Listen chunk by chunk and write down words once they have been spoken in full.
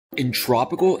In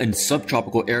tropical and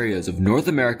subtropical areas of North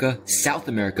America, South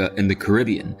America, and the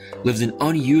Caribbean lives an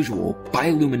unusual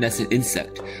bioluminescent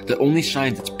insect that only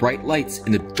shines its bright lights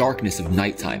in the darkness of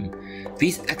nighttime.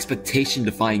 These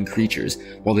expectation-defying creatures,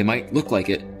 while they might look like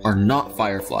it, are not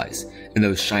fireflies, and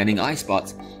those shining eye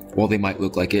spots, while they might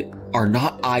look like it, are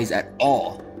not eyes at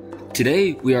all.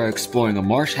 Today, we are exploring a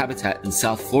marsh habitat in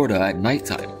South Florida at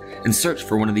nighttime and search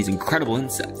for one of these incredible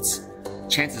insects.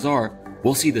 Chances are,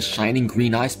 we'll see the shining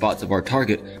green eye spots of our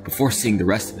target before seeing the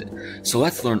rest of it. So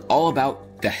let's learn all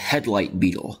about the headlight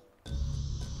beetle.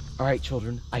 Alright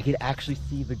children, I could actually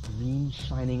see the green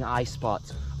shining eye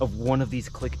spots of one of these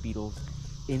click beetles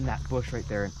in that bush right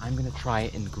there, and I'm gonna try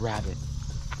it and grab it.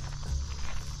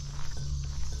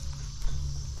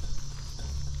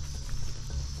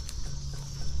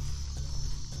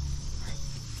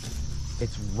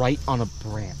 It's right on a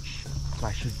branch, so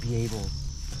I should be able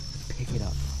to pick it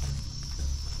up.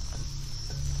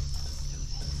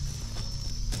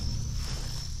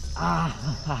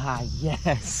 Ah,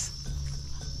 yes!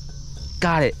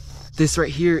 Got it! This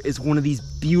right here is one of these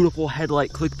beautiful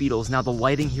headlight click beetles. Now the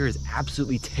lighting here is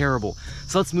absolutely terrible,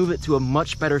 so let's move it to a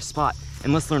much better spot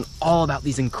and let's learn all about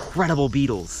these incredible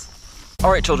beetles.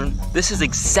 Alright children, this is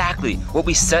exactly what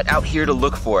we set out here to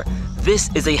look for. This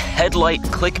is a headlight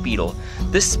click beetle.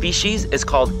 This species is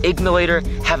called Ignilator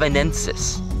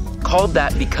havanensis. Called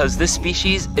that because this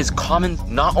species is common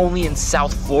not only in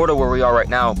South Florida where we are right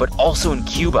now, but also in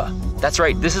Cuba. That's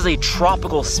right, this is a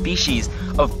tropical species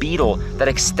of beetle that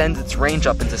extends its range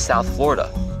up into South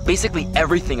Florida. Basically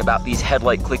everything about these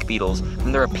headlight click beetles,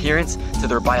 from their appearance to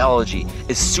their biology,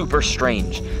 is super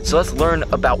strange. So let's learn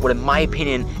about what in my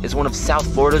opinion is one of South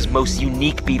Florida's most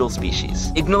unique beetle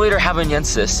species. Ignilator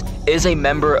havanensis is a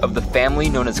member of the family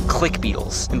known as click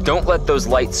beetles. And don't let those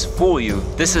lights fool you,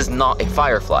 this is not a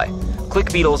firefly.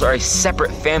 Click beetles are a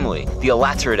separate family, the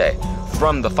Elateridae,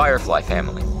 from the firefly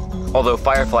family. Although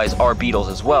fireflies are beetles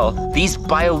as well, these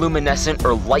bioluminescent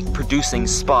or light-producing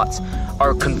spots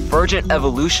are convergent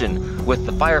evolution with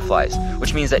the fireflies,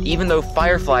 which means that even though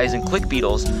fireflies and click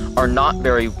beetles are not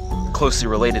very closely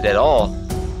related at all,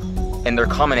 and their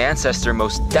common ancestor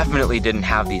most definitely didn't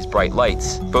have these bright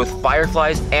lights, both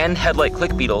fireflies and headlight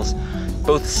click beetles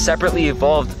both separately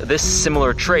evolved this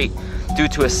similar trait due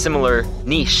to a similar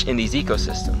niche in these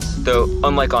ecosystems. Though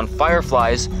unlike on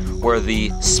fireflies, where the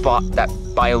spot that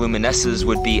bioluminesces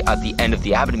would be at the end of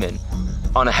the abdomen,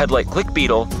 on a headlight click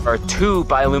beetle are two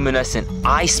bioluminescent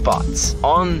eye spots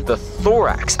on the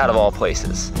thorax, out of all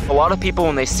places. A lot of people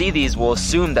when they see these will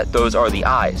assume that those are the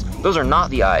eyes. Those are not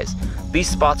the eyes. These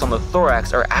spots on the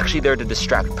thorax are actually there to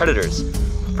distract predators.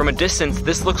 From a distance,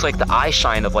 this looks like the eye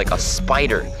shine of like a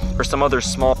spider or some other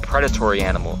small predatory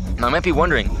animal. Now I might be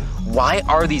wondering, why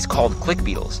are these called click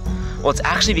beetles? Well, it's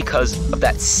actually because of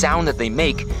that sound that they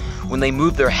make when they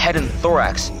move their head and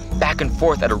thorax back and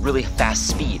forth at a really fast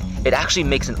speed. It actually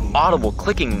makes an audible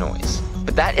clicking noise.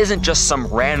 But that isn't just some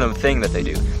random thing that they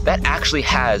do. That actually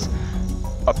has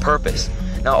a purpose.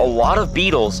 Now, a lot of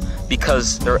beetles,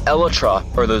 because their elytra,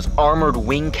 or those armored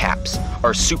wing caps,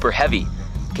 are super heavy,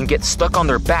 can get stuck on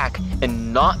their back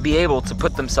and not be able to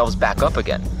put themselves back up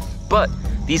again. But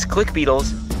these click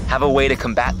beetles have a way to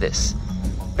combat this.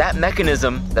 That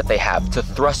mechanism that they have to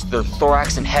thrust their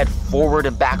thorax and head forward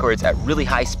and backwards at really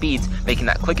high speeds, making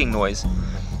that clicking noise,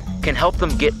 can help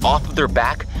them get off of their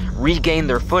back, regain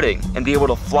their footing, and be able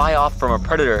to fly off from a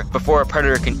predator before a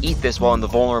predator can eat this while in the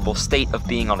vulnerable state of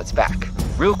being on its back.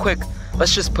 Real quick,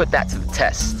 let's just put that to the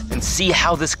test and see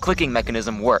how this clicking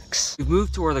mechanism works. We've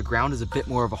moved to where the ground is a bit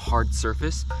more of a hard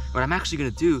surface. What I'm actually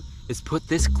gonna do is put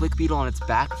this click beetle on its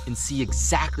back and see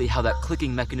exactly how that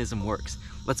clicking mechanism works.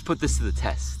 Let's put this to the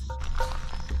test.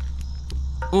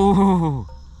 Oh,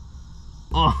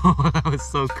 that was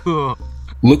so cool.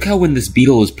 Look how when this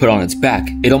beetle is put on its back,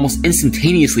 it almost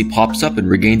instantaneously pops up and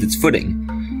regains its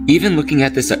footing. Even looking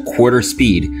at this at quarter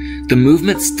speed, the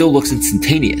movement still looks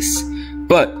instantaneous.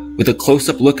 But with a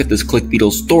close-up look at this click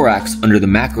beetle's thorax under the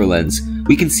macro lens,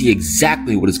 we can see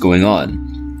exactly what is going on.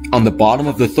 On the bottom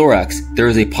of the thorax, there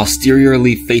is a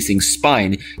posteriorly facing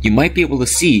spine you might be able to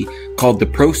see called the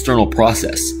prosternal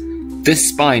process. This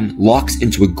spine locks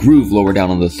into a groove lower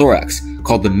down on the thorax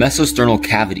called the mesosternal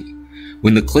cavity.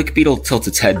 When the click beetle tilts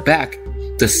its head back,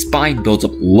 the spine builds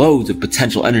up loads of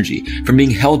potential energy from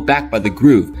being held back by the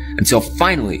groove until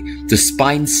finally the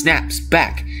spine snaps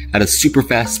back at a super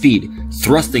fast speed,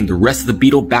 thrusting the rest of the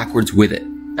beetle backwards with it.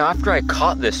 Now after I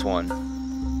caught this one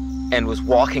and was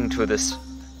walking to this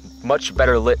much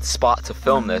better lit spot to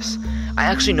film this, I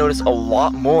actually noticed a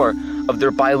lot more of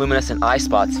their bioluminescent eye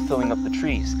spots filling up the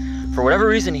trees. For whatever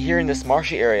reason here in this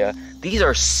marshy area, these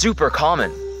are super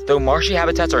common. Though marshy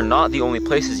habitats are not the only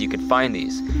places you can find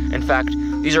these. In fact,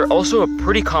 these are also a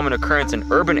pretty common occurrence in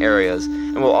urban areas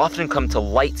and will often come to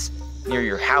lights near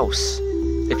your house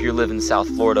if you live in South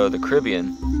Florida or the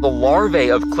Caribbean. The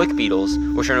larvae of click beetles,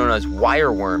 which are known as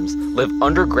wireworms, live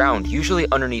underground, usually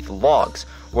underneath logs,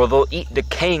 where they'll eat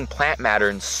decaying plant matter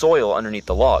and soil underneath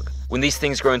the log. When these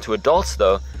things grow into adults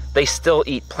though, they still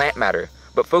eat plant matter,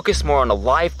 but focus more on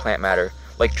alive plant matter,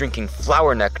 like drinking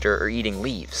flower nectar or eating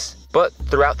leaves. But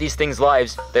throughout these things'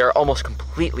 lives, they are almost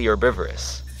completely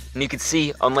herbivorous. And you can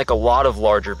see, unlike a lot of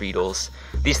larger beetles,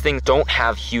 these things don't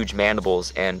have huge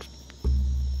mandibles and,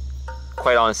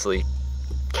 quite honestly,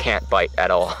 can't bite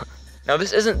at all. Now,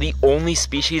 this isn't the only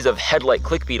species of headlight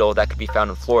click beetle that can be found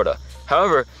in Florida.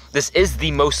 However, this is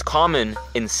the most common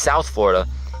in South Florida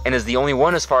and is the only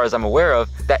one, as far as I'm aware of,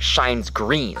 that shines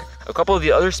green. A couple of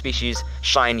the other species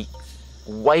shine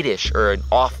whitish or an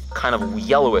off kind of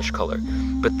yellowish color,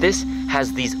 but this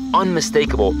has these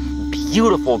unmistakable,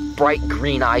 beautiful bright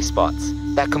green eye spots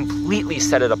that completely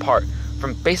set it apart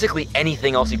from basically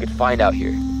anything else you could find out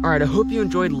here. Alright, I hope you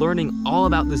enjoyed learning all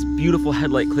about this beautiful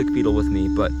headlight click beetle with me,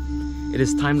 but it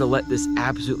is time to let this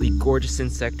absolutely gorgeous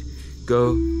insect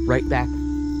go right back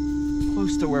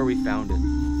close to where we found it.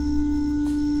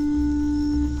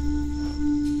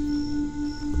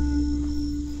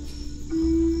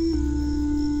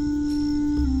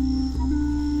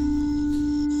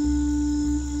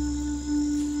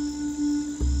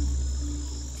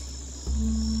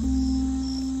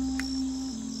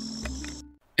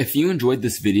 If you enjoyed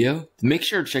this video, make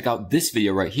sure to check out this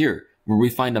video right here, where we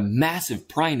find a massive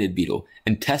prionid beetle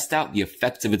and test out the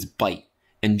effects of its bite.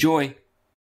 Enjoy!